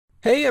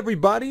Hey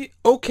everybody!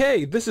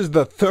 Okay, this is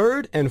the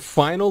third and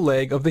final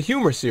leg of the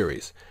humor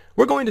series.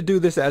 We're going to do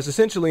this as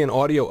essentially an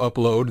audio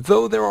upload,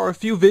 though there are a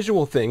few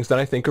visual things that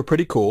I think are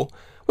pretty cool,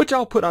 which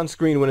I'll put on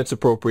screen when it's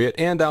appropriate,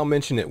 and I'll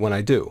mention it when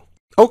I do.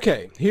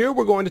 Okay, here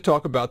we're going to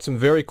talk about some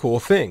very cool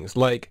things,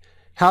 like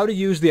how to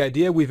use the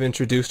idea we've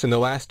introduced in the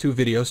last two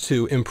videos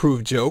to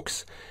improve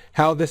jokes,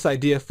 how this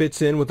idea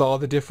fits in with all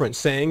the different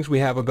sayings we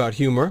have about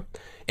humor,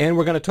 and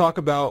we're going to talk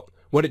about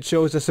what it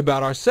shows us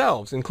about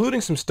ourselves,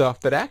 including some stuff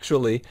that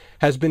actually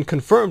has been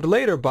confirmed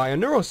later by a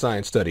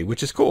neuroscience study,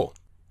 which is cool.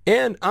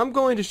 And I'm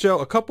going to show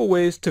a couple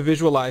ways to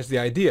visualize the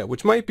idea,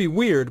 which might be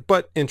weird,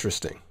 but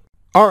interesting.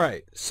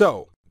 Alright,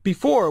 so,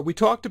 before we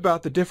talked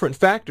about the different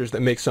factors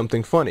that make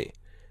something funny.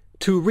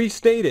 To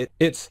restate it,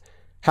 it's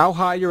how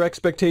high your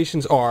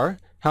expectations are,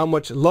 how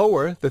much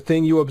lower the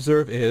thing you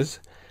observe is,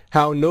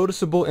 how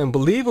noticeable and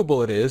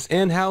believable it is,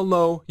 and how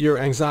low your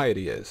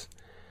anxiety is.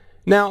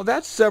 Now,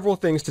 that's several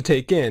things to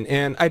take in,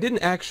 and I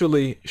didn't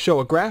actually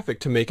show a graphic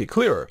to make it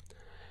clearer.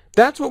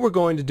 That's what we're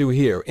going to do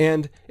here,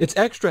 and it's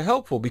extra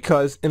helpful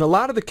because in a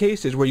lot of the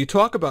cases where you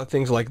talk about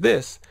things like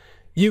this,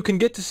 you can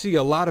get to see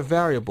a lot of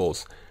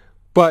variables,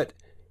 but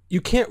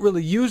you can't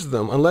really use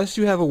them unless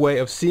you have a way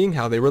of seeing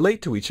how they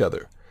relate to each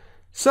other.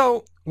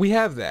 So, we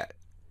have that.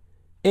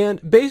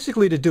 And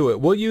basically to do it,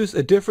 we'll use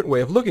a different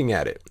way of looking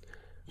at it.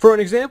 For an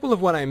example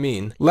of what I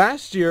mean,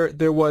 last year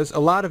there was a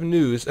lot of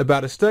news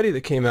about a study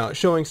that came out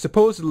showing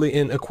supposedly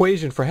an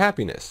equation for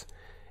happiness.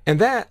 And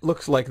that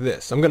looks like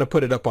this. I'm going to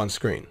put it up on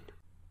screen.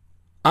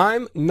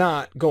 I'm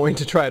not going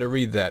to try to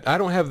read that. I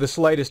don't have the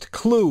slightest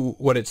clue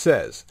what it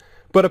says.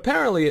 But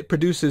apparently it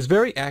produces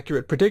very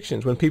accurate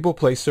predictions when people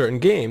play certain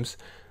games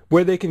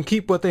where they can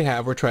keep what they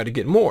have or try to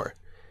get more.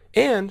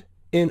 And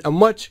in a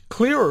much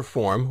clearer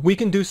form, we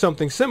can do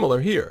something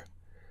similar here.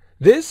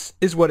 This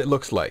is what it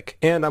looks like,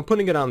 and I'm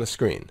putting it on the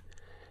screen.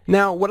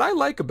 Now, what I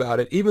like about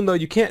it, even though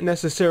you can't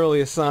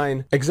necessarily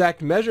assign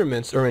exact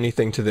measurements or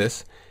anything to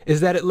this, is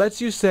that it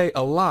lets you say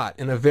a lot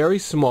in a very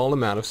small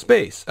amount of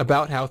space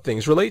about how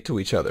things relate to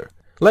each other,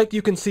 like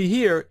you can see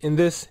here in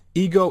this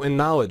ego and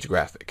knowledge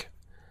graphic.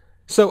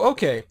 So,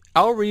 okay,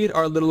 I'll read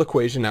our little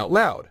equation out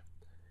loud.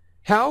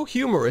 How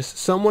humorous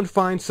someone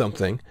finds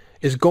something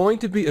is going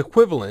to be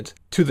equivalent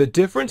to the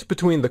difference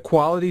between the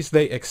qualities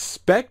they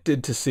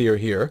expected to see or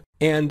hear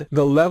and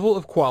the level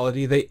of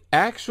quality they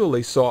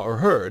actually saw or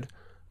heard,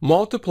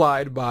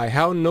 multiplied by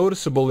how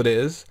noticeable it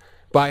is,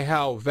 by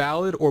how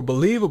valid or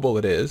believable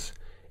it is,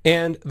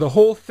 and the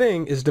whole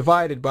thing is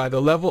divided by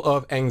the level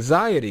of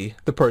anxiety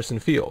the person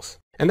feels.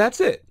 And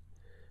that's it.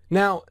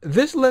 Now,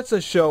 this lets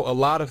us show a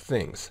lot of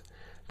things.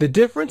 The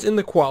difference in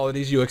the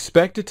qualities you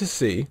expected to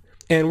see,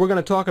 and we're going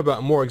to talk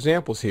about more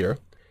examples here,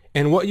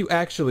 and what you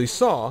actually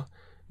saw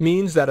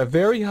means that a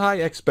very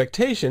high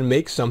expectation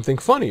makes something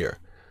funnier,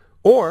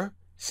 or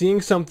seeing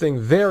something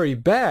very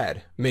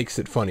bad makes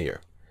it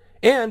funnier.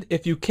 And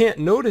if you can't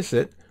notice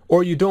it,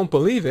 or you don't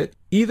believe it,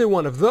 either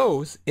one of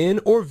those, N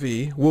or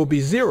V, will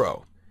be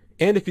 0.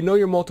 And if you know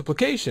your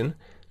multiplication,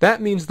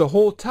 that means the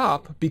whole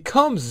top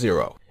becomes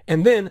 0,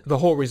 and then the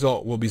whole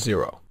result will be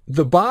 0.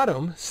 The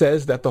bottom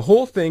says that the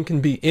whole thing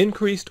can be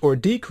increased or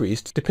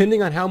decreased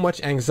depending on how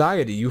much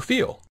anxiety you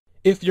feel.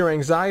 If your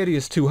anxiety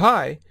is too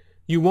high,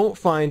 you won't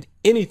find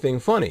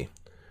anything funny.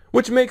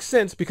 Which makes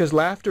sense because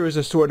laughter is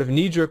a sort of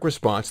knee-jerk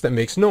response that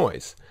makes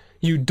noise.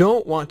 You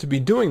don't want to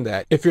be doing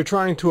that if you're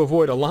trying to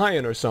avoid a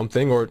lion or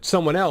something or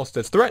someone else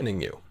that's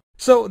threatening you.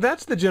 So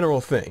that's the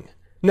general thing.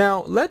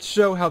 Now let's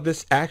show how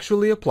this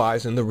actually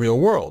applies in the real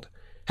world.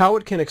 How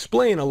it can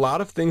explain a lot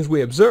of things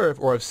we observe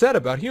or have said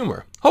about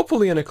humor,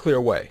 hopefully in a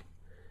clear way.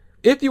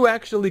 If you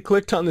actually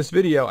clicked on this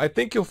video, I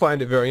think you'll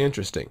find it very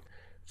interesting.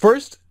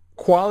 First,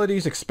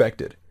 qualities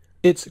expected.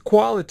 It's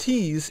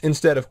qualities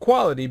instead of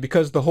quality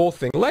because the whole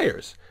thing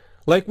layers,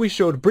 like we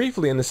showed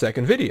briefly in the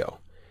second video.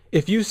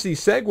 If you see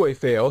Segway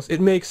fails,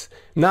 it makes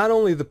not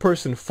only the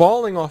person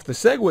falling off the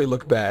Segway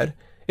look bad,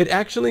 it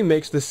actually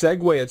makes the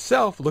Segway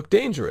itself look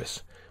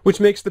dangerous, which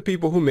makes the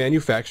people who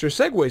manufacture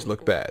Segways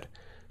look bad.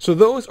 So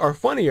those are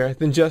funnier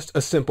than just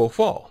a simple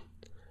fall.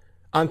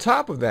 On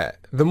top of that,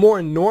 the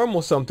more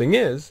normal something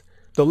is,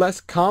 the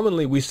less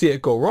commonly we see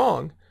it go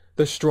wrong,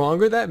 the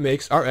stronger that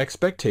makes our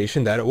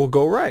expectation that it will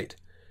go right.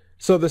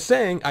 So the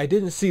saying, "I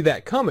didn't see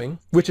that coming,"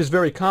 which is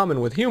very common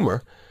with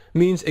humor,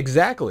 means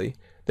exactly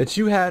that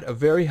you had a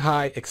very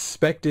high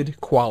expected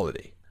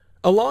quality.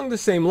 Along the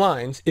same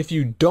lines, if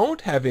you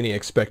don't have any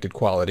expected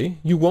quality,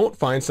 you won't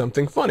find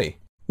something funny.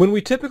 When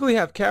we typically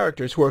have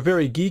characters who are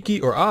very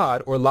geeky or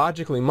odd or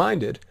logically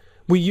minded,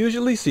 we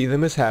usually see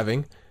them as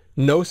having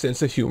no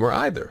sense of humor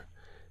either.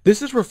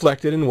 This is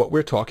reflected in what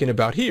we're talking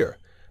about here,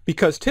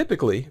 because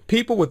typically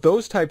people with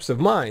those types of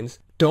minds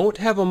don't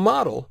have a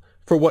model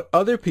for what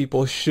other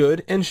people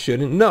should and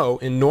shouldn't know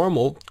in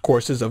normal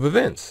courses of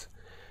events.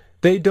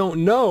 They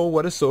don't know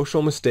what a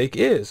social mistake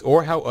is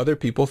or how other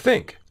people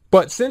think.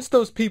 But since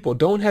those people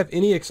don't have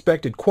any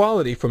expected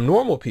quality from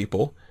normal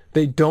people,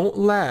 they don't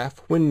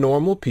laugh when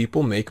normal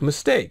people make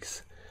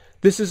mistakes.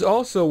 This is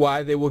also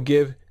why they will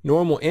give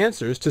normal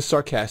answers to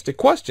sarcastic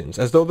questions,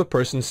 as though the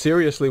person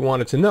seriously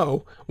wanted to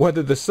know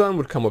whether the sun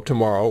would come up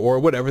tomorrow or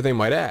whatever they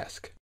might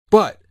ask.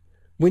 But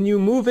when you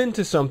move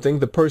into something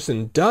the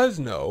person does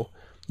know,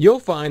 you'll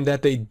find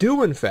that they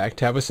do in fact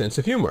have a sense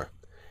of humor.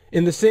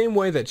 In the same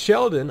way that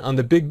Sheldon on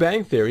The Big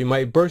Bang Theory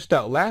might burst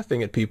out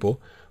laughing at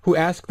people who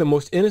ask the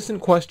most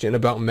innocent question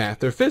about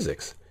math or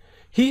physics.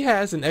 He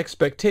has an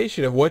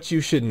expectation of what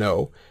you should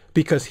know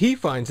because he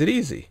finds it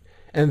easy,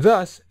 and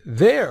thus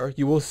there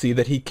you will see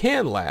that he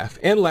can laugh,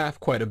 and laugh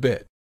quite a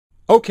bit.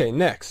 Okay,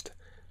 next.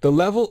 The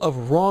level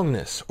of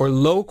wrongness or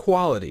low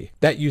quality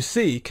that you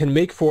see can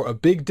make for a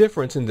big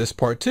difference in this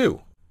part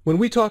too. When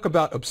we talk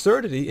about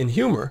absurdity in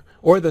humor,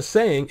 or the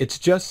saying, "it's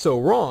just so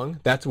wrong,"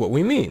 that's what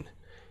we mean.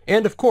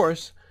 And of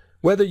course,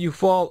 whether you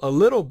fall a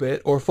little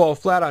bit or fall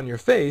flat on your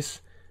face,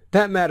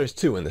 that matters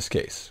too in this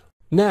case.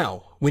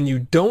 Now, when you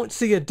don't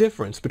see a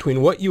difference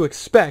between what you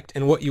expect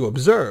and what you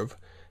observe,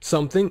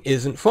 something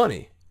isn't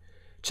funny.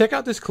 Check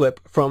out this clip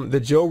from the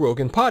Joe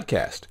Rogan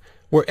podcast,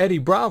 where Eddie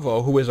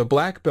Bravo, who is a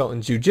black belt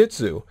in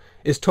jiu-jitsu,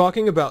 is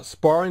talking about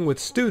sparring with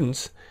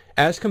students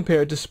as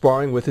compared to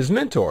sparring with his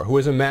mentor, who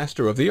is a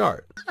master of the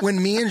art.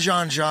 When me and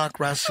Jean-Jacques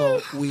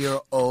wrestle, we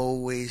are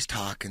always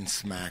talking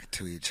smack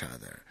to each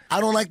other. I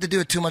don't like to do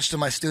it too much to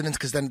my students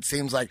because then it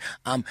seems like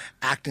I'm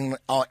acting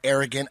all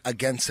arrogant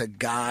against a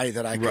guy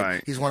that I could.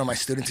 Right. He's one of my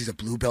students. He's a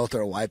blue belt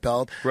or a white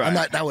belt. Right.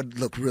 That would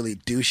look really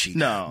douchey.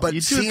 No, but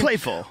you do it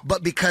playful.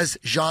 But because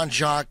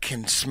Jean-Jacques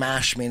can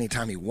smash me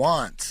anytime he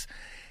wants,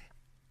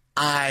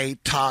 I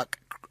talk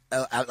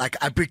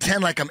I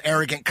pretend like I'm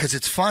arrogant because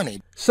it's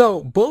funny.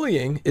 So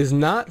bullying is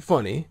not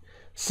funny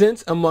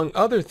since, among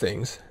other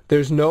things,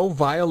 there's no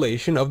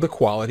violation of the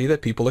quality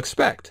that people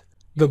expect.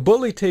 The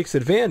bully takes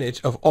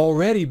advantage of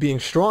already being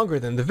stronger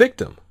than the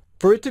victim.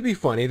 For it to be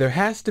funny, there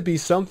has to be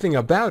something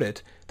about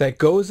it that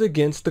goes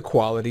against the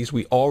qualities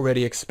we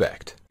already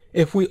expect.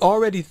 If we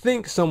already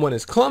think someone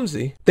is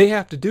clumsy, they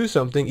have to do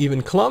something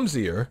even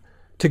clumsier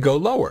to go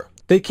lower.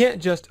 They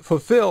can't just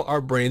fulfill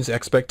our brain's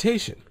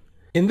expectation.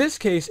 In this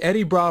case,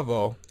 Eddie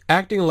Bravo,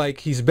 acting like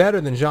he's better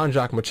than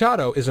Jean-Jacques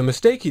Machado, is a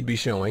mistake he'd be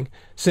showing,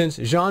 since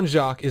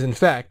Jean-Jacques is in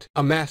fact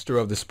a master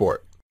of the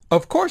sport.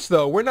 Of course,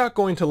 though, we're not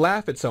going to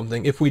laugh at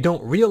something if we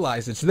don't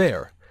realize it's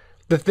there.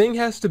 The thing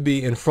has to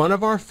be in front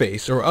of our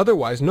face or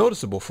otherwise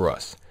noticeable for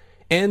us.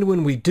 And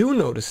when we do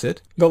notice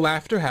it, the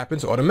laughter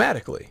happens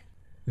automatically.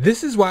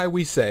 This is why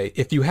we say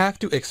if you have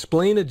to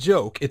explain a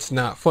joke, it's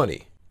not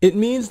funny. It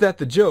means that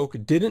the joke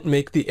didn't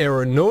make the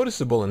error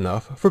noticeable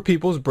enough for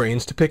people's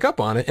brains to pick up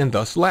on it and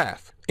thus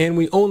laugh. And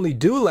we only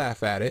do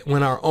laugh at it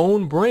when our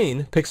own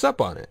brain picks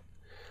up on it.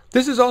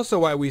 This is also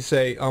why we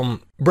say,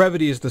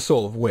 brevity is the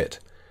soul of wit.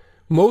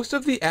 Most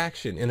of the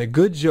action in a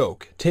good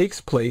joke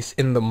takes place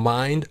in the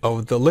mind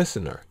of the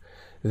listener.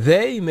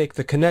 They make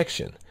the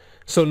connection.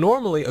 So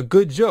normally a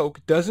good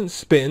joke doesn't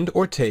spend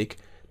or take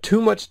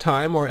too much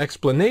time or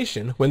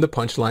explanation when the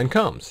punchline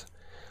comes.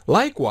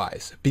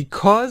 Likewise,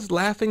 because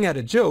laughing at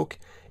a joke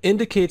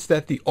indicates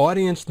that the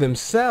audience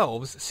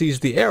themselves sees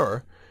the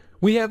error,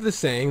 we have the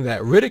saying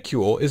that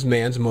ridicule is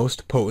man's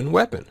most potent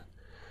weapon.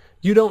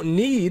 You don't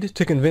need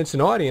to convince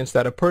an audience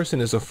that a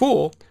person is a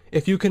fool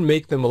if you can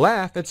make them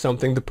laugh at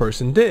something the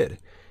person did.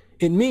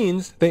 It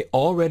means they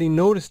already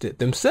noticed it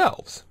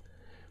themselves.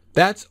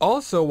 That's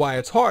also why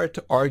it's hard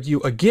to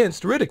argue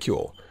against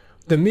ridicule.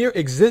 The mere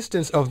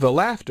existence of the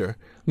laughter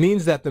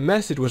means that the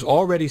message was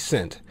already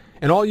sent,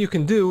 and all you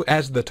can do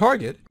as the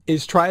target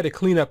is try to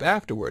clean up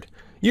afterward,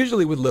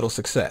 usually with little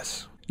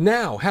success.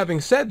 Now,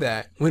 having said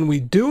that, when we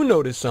do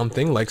notice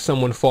something like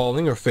someone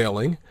falling or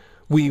failing,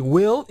 we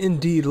will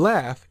indeed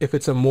laugh if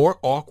it's a more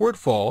awkward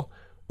fall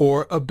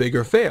or a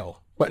bigger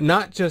fail, but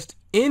not just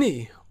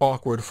any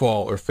awkward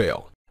fall or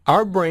fail.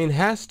 Our brain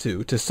has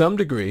to some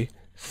degree,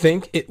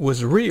 think it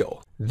was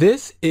real.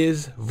 This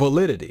is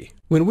validity.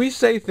 When we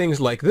say things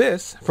like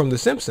this from The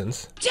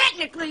Simpsons,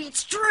 "Technically,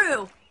 it's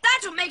true.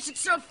 That's what makes it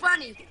so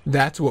funny."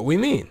 That's what we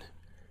mean.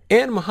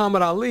 And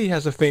Muhammad Ali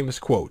has a famous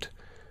quote,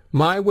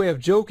 "My way of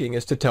joking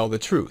is to tell the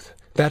truth.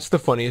 That's the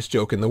funniest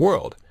joke in the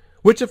world,"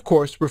 which of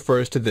course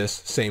refers to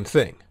this same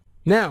thing.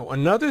 Now,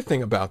 another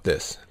thing about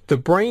this, the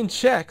brain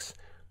checks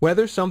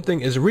whether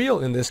something is real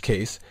in this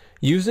case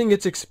using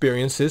its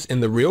experiences in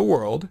the real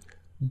world,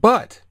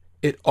 but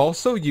it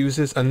also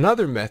uses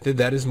another method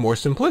that is more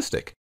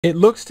simplistic. It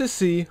looks to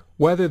see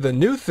whether the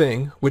new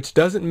thing, which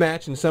doesn't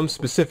match in some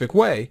specific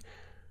way,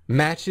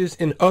 matches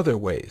in other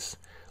ways.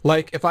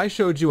 Like if I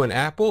showed you an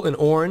apple, an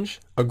orange,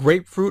 a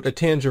grapefruit, a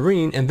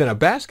tangerine, and then a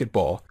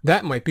basketball,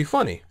 that might be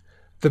funny.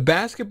 The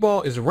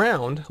basketball is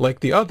round like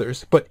the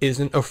others, but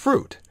isn't a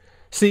fruit.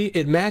 See,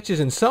 it matches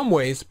in some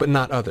ways, but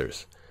not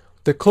others.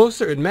 The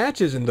closer it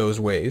matches in those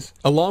ways,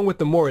 along with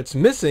the more it's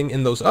missing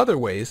in those other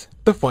ways,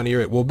 the funnier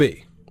it will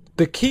be.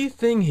 The key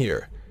thing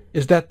here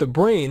is that the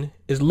brain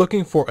is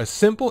looking for a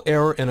simple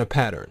error in a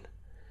pattern.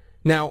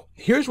 Now,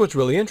 here's what's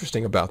really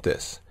interesting about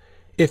this.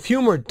 If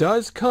humor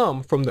does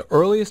come from the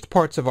earliest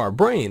parts of our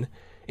brain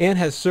and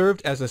has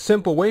served as a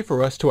simple way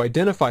for us to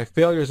identify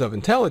failures of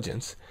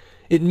intelligence,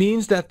 it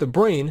means that the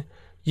brain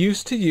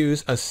used to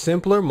use a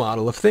simpler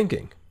model of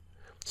thinking.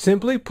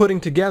 simply putting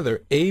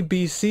together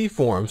ABC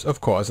forms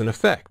of cause and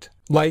effect,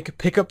 like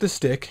pick up the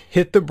stick,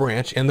 hit the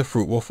branch, and the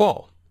fruit will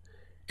fall.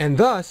 And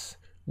thus,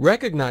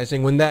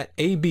 recognizing when that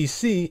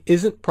ABC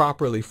isn't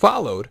properly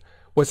followed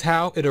was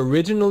how it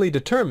originally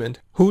determined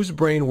whose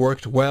brain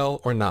worked well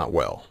or not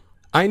well.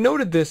 I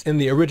noted this in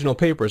the original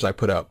papers I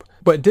put up,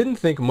 but didn't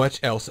think much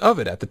else of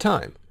it at the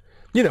time.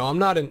 You know, I'm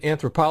not an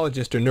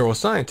anthropologist or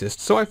neuroscientist,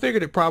 so I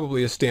figured it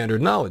probably is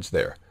standard knowledge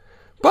there.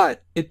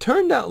 But it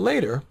turned out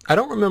later, I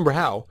don't remember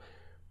how,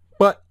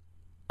 but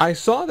I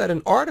saw that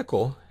an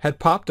article had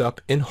popped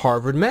up in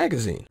Harvard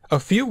Magazine a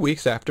few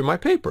weeks after my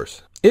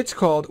papers. It's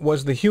called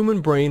Was the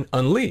Human Brain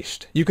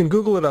Unleashed? You can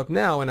Google it up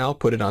now and I'll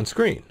put it on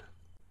screen.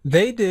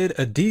 They did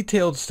a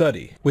detailed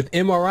study with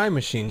MRI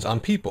machines on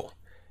people,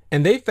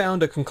 and they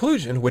found a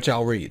conclusion which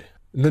I'll read.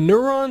 The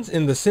neurons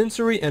in the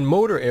sensory and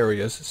motor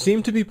areas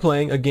seem to be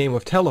playing a game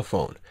of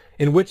telephone,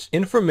 in which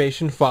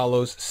information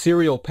follows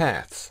serial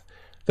paths.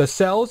 The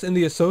cells in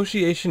the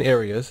association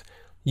areas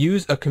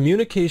use a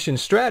communication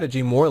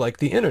strategy more like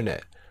the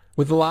internet,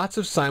 with lots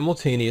of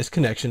simultaneous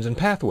connections and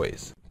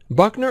pathways.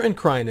 Buckner and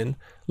Kreinen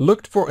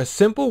looked for a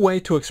simple way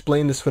to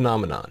explain this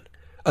phenomenon.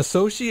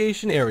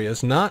 Association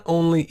areas not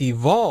only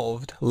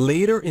evolved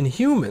later in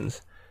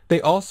humans,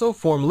 they also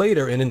form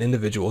later in an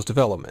individual's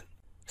development.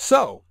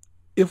 So,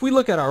 if we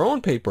look at our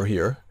own paper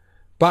here,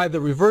 by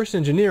the reverse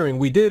engineering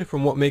we did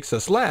from what makes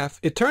us laugh,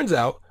 it turns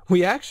out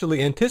we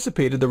actually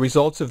anticipated the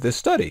results of this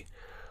study,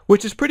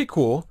 which is pretty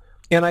cool,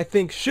 and I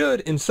think should,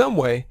 in some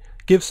way,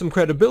 give some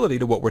credibility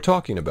to what we're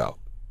talking about.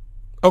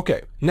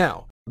 Okay,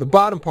 now, the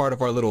bottom part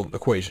of our little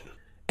equation.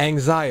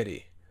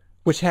 Anxiety,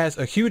 which has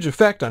a huge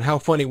effect on how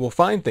funny we'll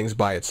find things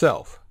by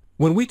itself.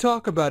 When we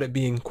talk about it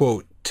being,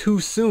 quote, too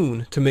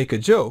soon to make a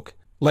joke,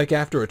 like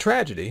after a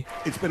tragedy,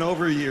 it's been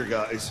over a year,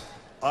 guys.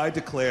 I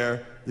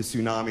declare the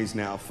tsunami's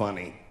now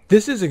funny.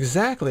 This is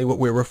exactly what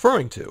we're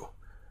referring to.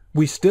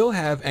 We still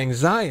have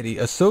anxiety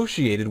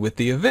associated with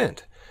the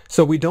event,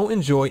 so we don't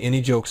enjoy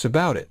any jokes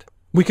about it.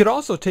 We could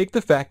also take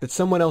the fact that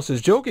someone else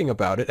is joking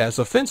about it as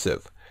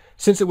offensive,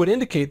 since it would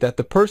indicate that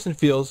the person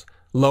feels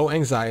low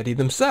anxiety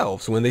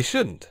themselves when they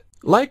shouldn't.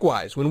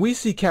 Likewise, when we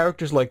see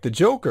characters like the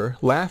Joker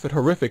laugh at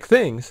horrific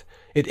things,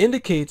 it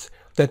indicates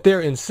that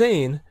they're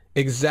insane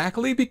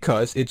exactly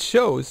because it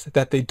shows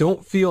that they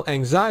don't feel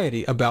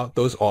anxiety about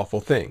those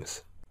awful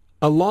things.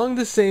 Along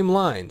the same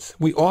lines,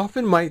 we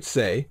often might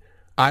say,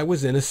 I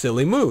was in a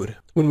silly mood,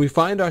 when we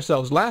find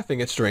ourselves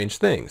laughing at strange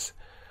things.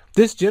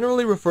 This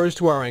generally refers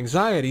to our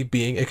anxiety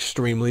being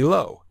extremely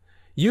low,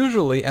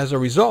 usually as a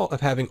result of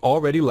having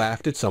already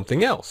laughed at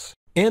something else.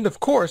 And of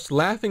course,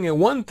 laughing at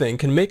one thing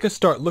can make us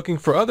start looking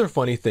for other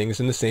funny things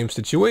in the same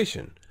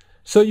situation.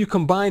 So you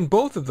combine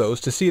both of those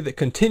to see that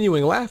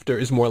continuing laughter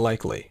is more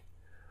likely.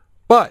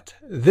 But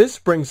this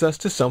brings us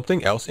to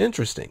something else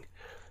interesting.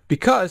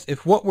 Because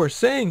if what we're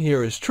saying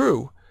here is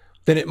true,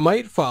 then it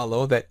might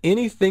follow that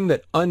anything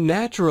that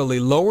unnaturally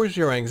lowers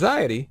your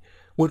anxiety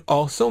would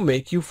also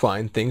make you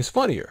find things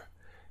funnier.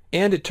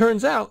 And it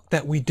turns out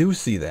that we do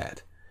see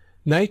that.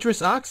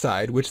 Nitrous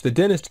oxide, which the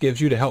dentist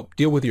gives you to help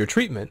deal with your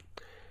treatment,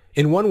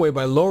 in one way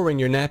by lowering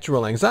your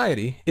natural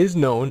anxiety, is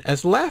known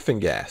as laughing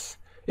gas.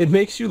 It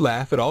makes you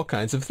laugh at all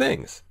kinds of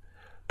things.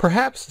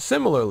 Perhaps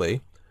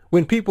similarly,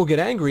 when people get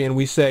angry and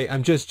we say,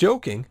 I'm just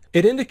joking,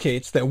 it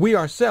indicates that we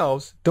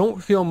ourselves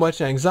don't feel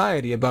much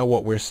anxiety about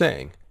what we're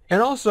saying.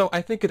 And also,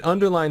 I think it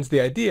underlines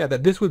the idea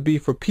that this would be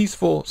for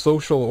peaceful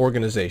social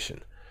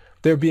organization,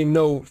 there being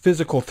no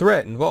physical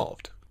threat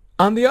involved.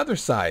 On the other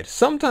side,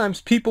 sometimes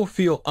people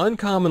feel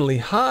uncommonly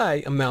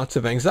high amounts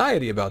of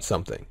anxiety about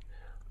something.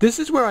 This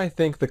is where I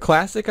think the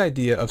classic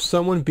idea of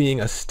someone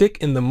being a stick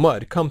in the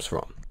mud comes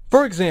from.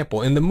 For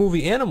example, in the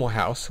movie Animal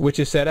House, which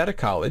is set at a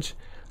college,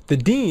 the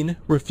dean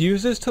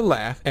refuses to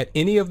laugh at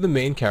any of the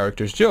main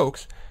characters'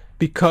 jokes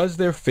because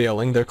they're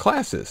failing their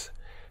classes.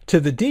 To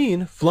the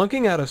dean,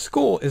 flunking out of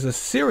school is a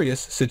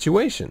serious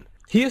situation.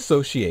 He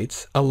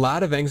associates a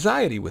lot of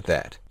anxiety with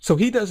that, so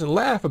he doesn't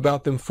laugh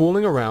about them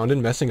fooling around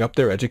and messing up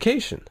their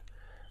education.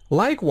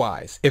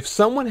 Likewise, if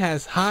someone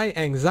has high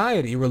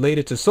anxiety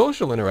related to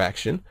social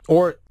interaction,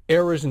 or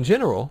errors in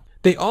general,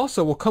 they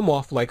also will come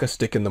off like a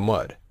stick in the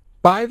mud.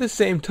 By the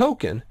same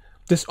token,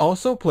 this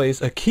also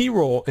plays a key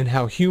role in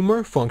how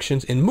humor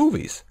functions in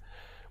movies.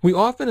 We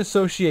often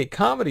associate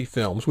comedy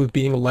films with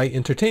being light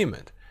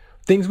entertainment,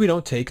 things we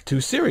don't take too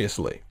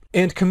seriously.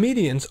 And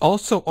comedians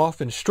also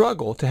often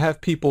struggle to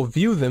have people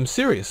view them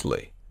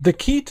seriously. The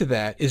key to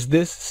that is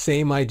this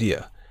same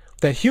idea,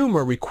 that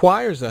humor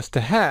requires us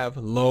to have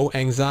low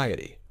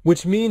anxiety,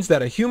 which means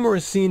that a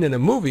humorous scene in a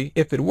movie,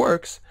 if it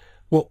works,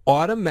 will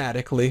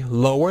automatically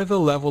lower the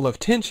level of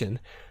tension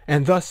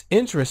and thus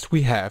interest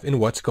we have in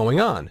what's going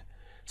on,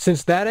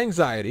 since that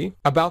anxiety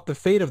about the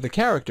fate of the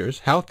characters,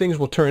 how things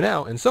will turn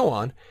out, and so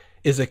on,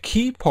 is a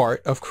key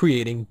part of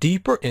creating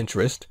deeper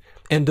interest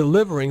and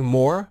delivering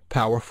more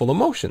powerful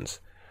emotions,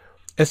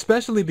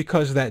 especially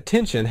because that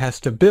tension has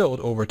to build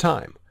over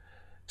time.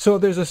 So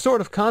there's a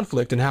sort of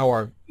conflict in how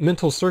our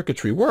mental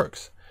circuitry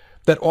works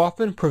that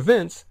often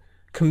prevents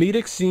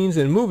comedic scenes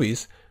in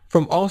movies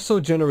from also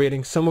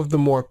generating some of the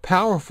more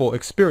powerful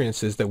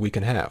experiences that we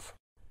can have.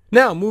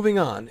 Now, moving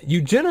on,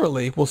 you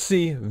generally will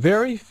see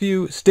very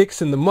few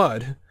sticks in the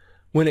mud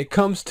when it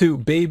comes to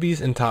babies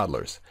and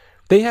toddlers.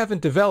 They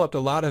haven't developed a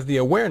lot of the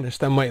awareness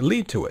that might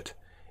lead to it.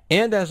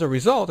 And as a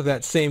result of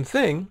that same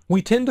thing,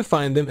 we tend to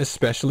find them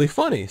especially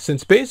funny,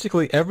 since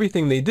basically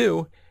everything they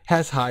do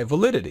has high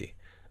validity.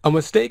 A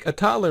mistake a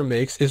toddler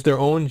makes is their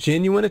own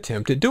genuine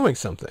attempt at doing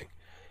something.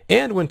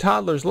 And when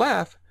toddlers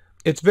laugh,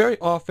 it's very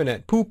often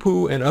at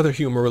poo-poo and other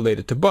humor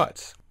related to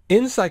butts.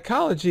 In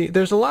psychology,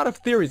 there's a lot of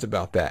theories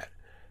about that.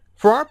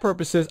 For our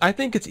purposes, I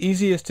think it's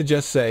easiest to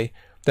just say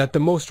that the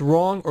most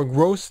wrong or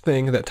gross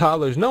thing that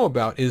toddlers know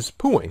about is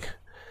pooing.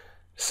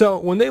 So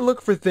when they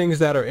look for things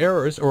that are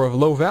errors or of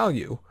low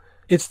value,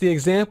 it's the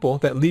example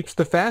that leaps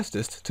the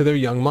fastest to their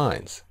young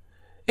minds.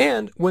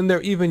 And when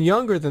they're even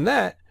younger than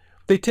that,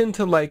 they tend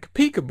to like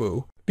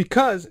peekaboo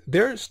because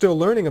they're still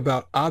learning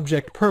about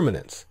object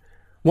permanence.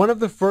 One of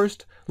the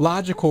first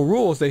logical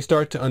rules they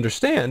start to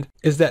understand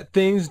is that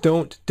things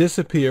don't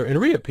disappear and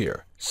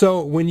reappear.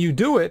 So when you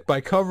do it by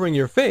covering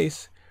your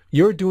face,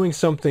 you're doing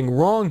something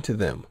wrong to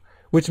them,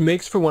 which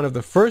makes for one of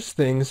the first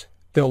things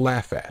they'll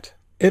laugh at.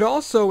 It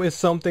also is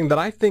something that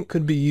I think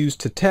could be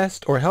used to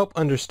test or help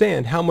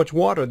understand how much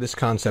water this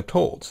concept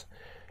holds.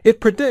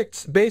 It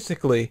predicts,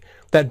 basically,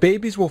 that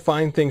babies will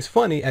find things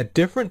funny at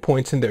different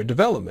points in their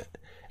development,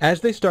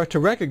 as they start to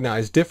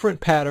recognize different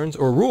patterns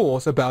or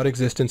rules about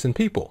existence in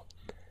people.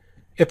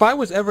 If I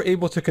was ever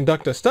able to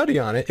conduct a study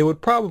on it, it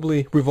would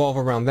probably revolve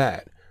around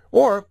that.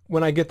 Or,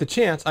 when I get the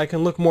chance, I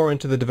can look more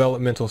into the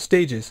developmental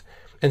stages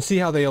and see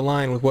how they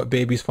align with what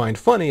babies find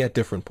funny at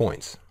different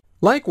points.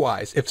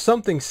 Likewise, if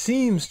something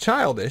seems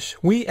childish,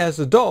 we as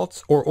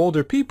adults or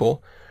older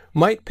people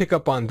might pick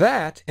up on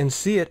that and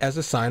see it as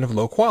a sign of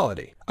low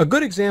quality. A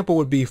good example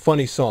would be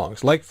funny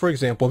songs, like for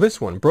example this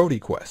one, Brody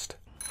Quest.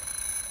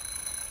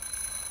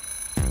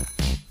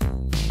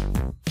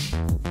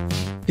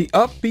 The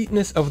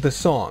upbeatness of the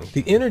song,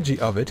 the energy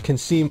of it can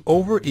seem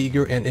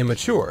overeager and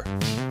immature.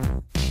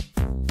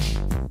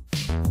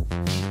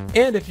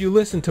 And if you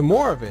listen to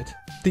more of it,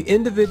 the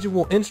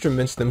individual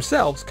instruments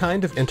themselves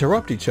kind of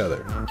interrupt each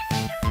other.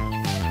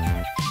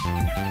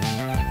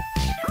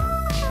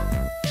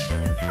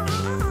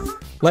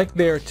 Like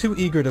they're too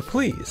eager to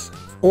please,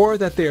 or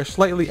that they are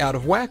slightly out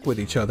of whack with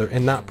each other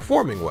and not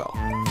performing well.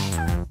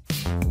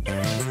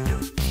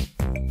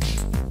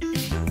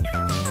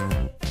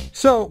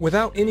 So,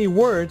 without any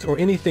words or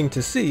anything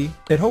to see,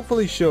 it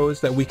hopefully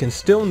shows that we can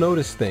still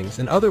notice things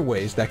in other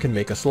ways that can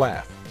make us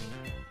laugh.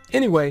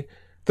 Anyway,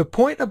 the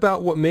point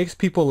about what makes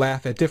people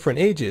laugh at different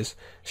ages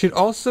should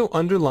also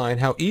underline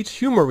how each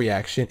humor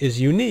reaction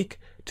is unique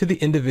to the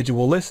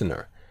individual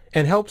listener,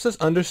 and helps us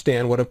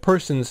understand what a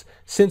person's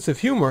sense of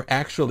humor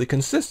actually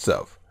consists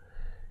of.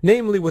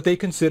 Namely, what they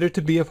consider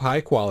to be of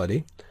high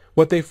quality,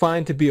 what they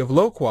find to be of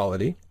low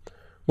quality,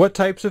 what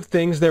types of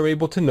things they're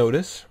able to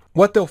notice,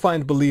 what they'll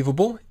find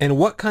believable, and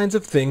what kinds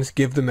of things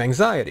give them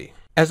anxiety.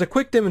 As a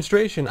quick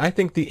demonstration, I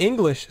think the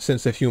English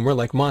sense of humor,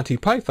 like Monty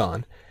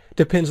Python,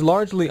 depends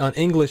largely on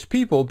English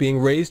people being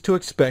raised to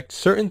expect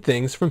certain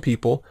things from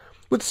people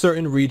with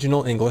certain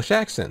regional English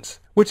accents,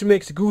 which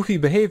makes goofy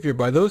behavior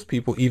by those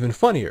people even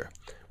funnier,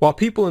 while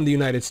people in the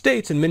United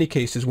States in many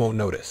cases won't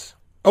notice.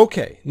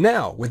 Okay,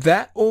 now, with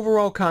that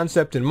overall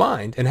concept in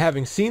mind, and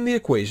having seen the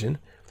equation,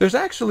 there's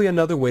actually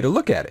another way to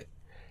look at it.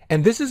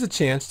 And this is a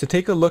chance to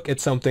take a look at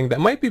something that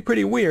might be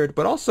pretty weird,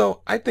 but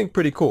also, I think,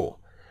 pretty cool.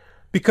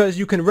 Because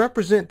you can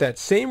represent that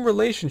same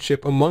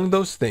relationship among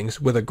those things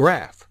with a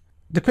graph.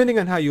 Depending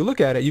on how you look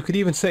at it, you could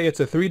even say it's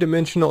a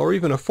three-dimensional or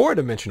even a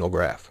four-dimensional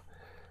graph.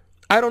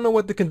 I don't know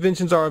what the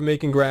conventions are of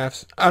making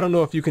graphs. I don't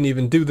know if you can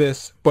even do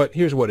this, but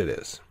here's what it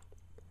is.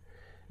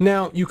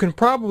 Now, you can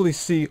probably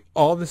see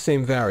all the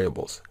same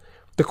variables.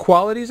 The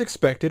qualities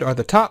expected are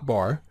the top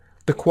bar,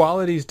 the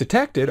qualities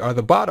detected are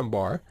the bottom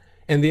bar,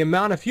 and the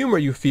amount of humor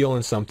you feel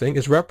in something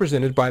is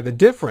represented by the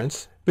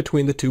difference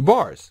between the two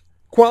bars.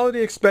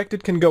 Quality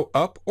expected can go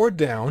up or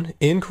down,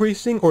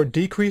 increasing or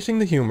decreasing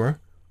the humor.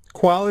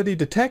 Quality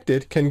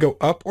detected can go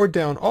up or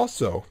down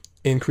also,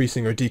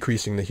 increasing or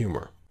decreasing the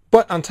humor.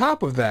 But on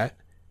top of that,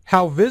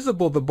 how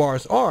visible the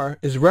bars are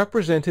is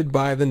represented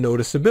by the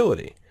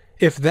noticeability.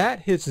 If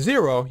that hits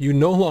 0, you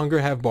no longer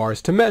have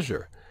bars to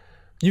measure.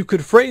 You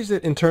could phrase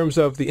it in terms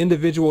of the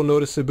individual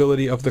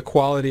noticeability of the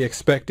quality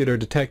expected or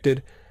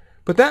detected,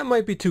 but that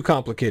might be too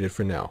complicated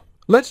for now.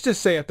 Let's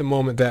just say at the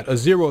moment that a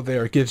 0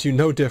 there gives you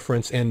no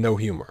difference and no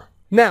humor.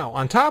 Now,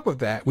 on top of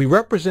that, we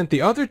represent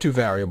the other two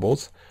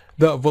variables,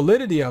 the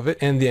validity of it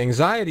and the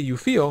anxiety you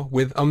feel,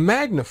 with a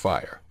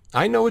magnifier.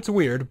 I know it's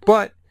weird,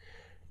 but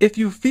if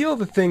you feel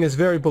the thing is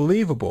very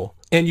believable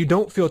and you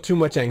don't feel too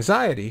much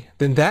anxiety,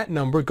 then that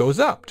number goes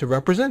up to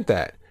represent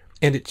that.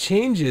 And it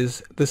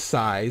changes the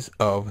size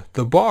of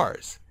the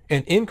bars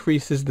and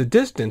increases the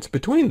distance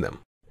between them.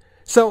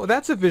 So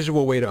that's a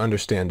visual way to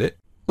understand it.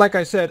 Like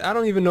I said, I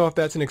don't even know if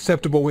that's an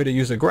acceptable way to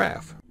use a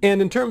graph.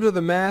 And in terms of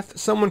the math,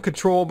 someone could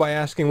troll by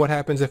asking what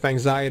happens if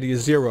anxiety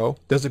is 0,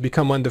 does it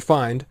become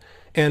undefined?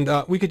 And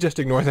we could just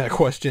ignore that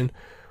question.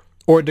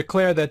 or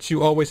declare that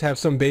you always have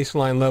some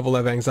baseline level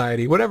of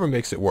anxiety, whatever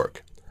makes it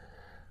work.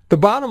 The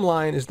bottom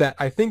line is that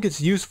I think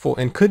it's useful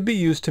and could be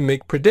used to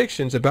make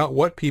predictions about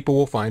what people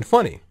will find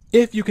funny,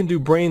 if you can do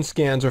brain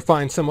scans or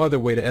find some other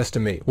way to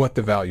estimate what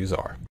the values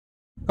are.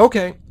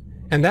 Okay,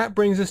 and that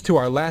brings us to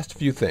our last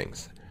few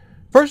things.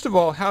 First of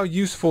all, how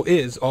useful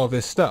is all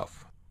this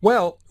stuff?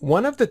 Well,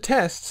 one of the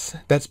tests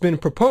that's been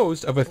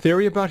proposed of a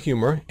theory about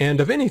humor, and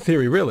of any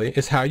theory really,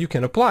 is how you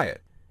can apply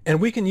it. And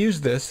we can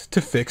use this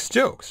to fix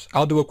jokes.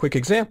 I'll do a quick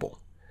example.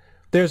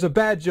 There's a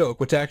bad joke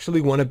which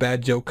actually won a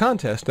bad joke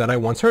contest that I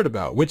once heard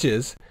about, which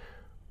is,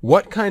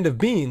 what kind of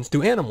beans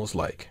do animals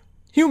like?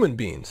 Human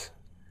beans.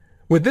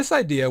 With this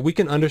idea, we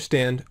can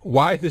understand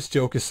why this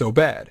joke is so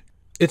bad.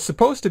 It's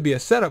supposed to be a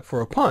setup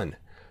for a pun,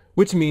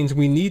 which means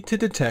we need to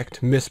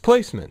detect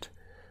misplacement.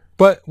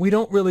 But we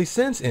don't really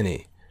sense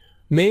any,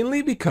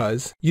 mainly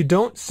because you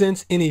don't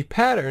sense any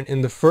pattern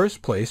in the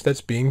first place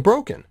that's being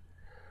broken.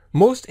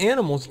 Most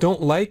animals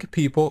don't like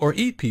people or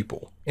eat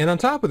people, and on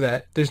top of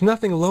that, there's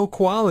nothing low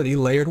quality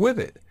layered with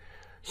it.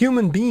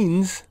 Human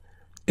beings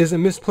is a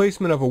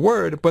misplacement of a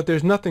word, but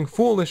there's nothing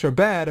foolish or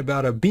bad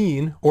about a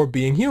bean or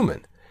being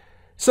human.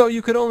 So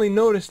you could only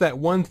notice that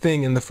one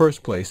thing in the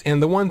first place,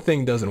 and the one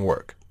thing doesn't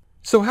work.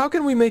 So how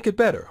can we make it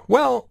better?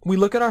 Well, we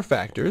look at our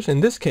factors.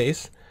 In this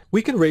case,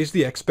 we can raise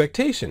the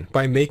expectation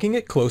by making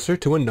it closer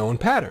to a known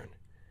pattern.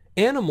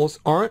 Animals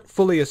aren't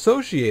fully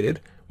associated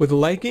with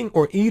liking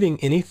or eating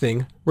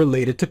anything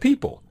related to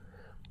people.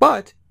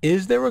 But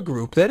is there a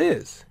group that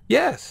is?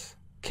 Yes,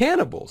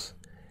 cannibals.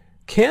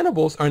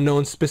 Cannibals are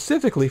known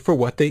specifically for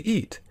what they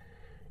eat.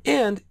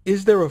 And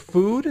is there a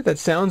food that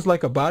sounds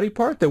like a body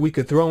part that we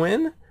could throw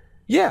in?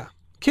 Yeah,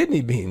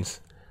 kidney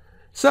beans.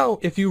 So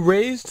if you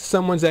raised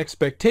someone's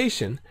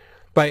expectation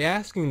by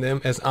asking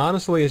them as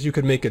honestly as you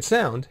could make it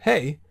sound,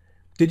 hey,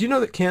 did you know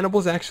that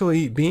cannibals actually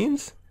eat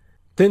beans?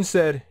 Then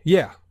said,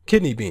 yeah,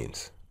 kidney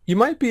beans. You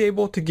might be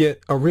able to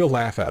get a real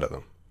laugh out of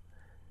them.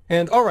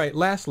 And alright,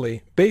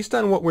 lastly, based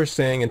on what we're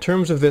saying in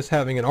terms of this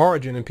having an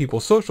origin in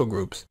people's social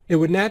groups, it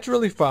would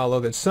naturally follow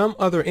that some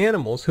other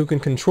animals who can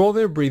control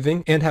their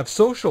breathing and have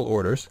social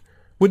orders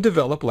would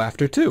develop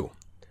laughter too.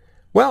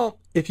 Well,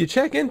 if you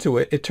check into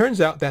it, it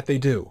turns out that they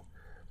do.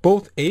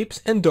 Both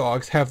apes and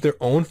dogs have their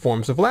own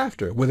forms of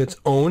laughter with its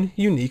own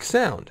unique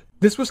sound.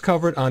 This was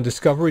covered on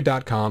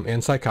Discovery.com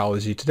and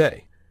Psychology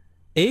Today.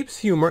 Apes'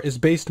 humor is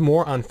based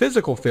more on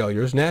physical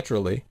failures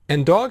naturally,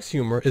 and dogs'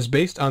 humor is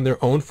based on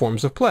their own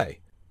forms of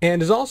play,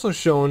 and is also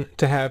shown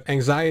to have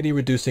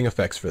anxiety-reducing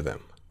effects for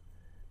them.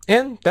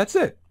 And that's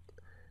it.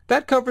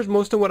 That covers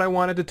most of what I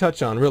wanted to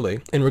touch on,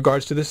 really, in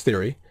regards to this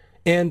theory,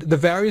 and the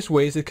various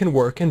ways it can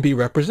work and be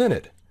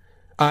represented.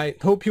 I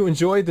hope you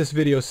enjoyed this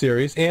video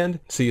series, and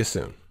see you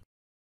soon.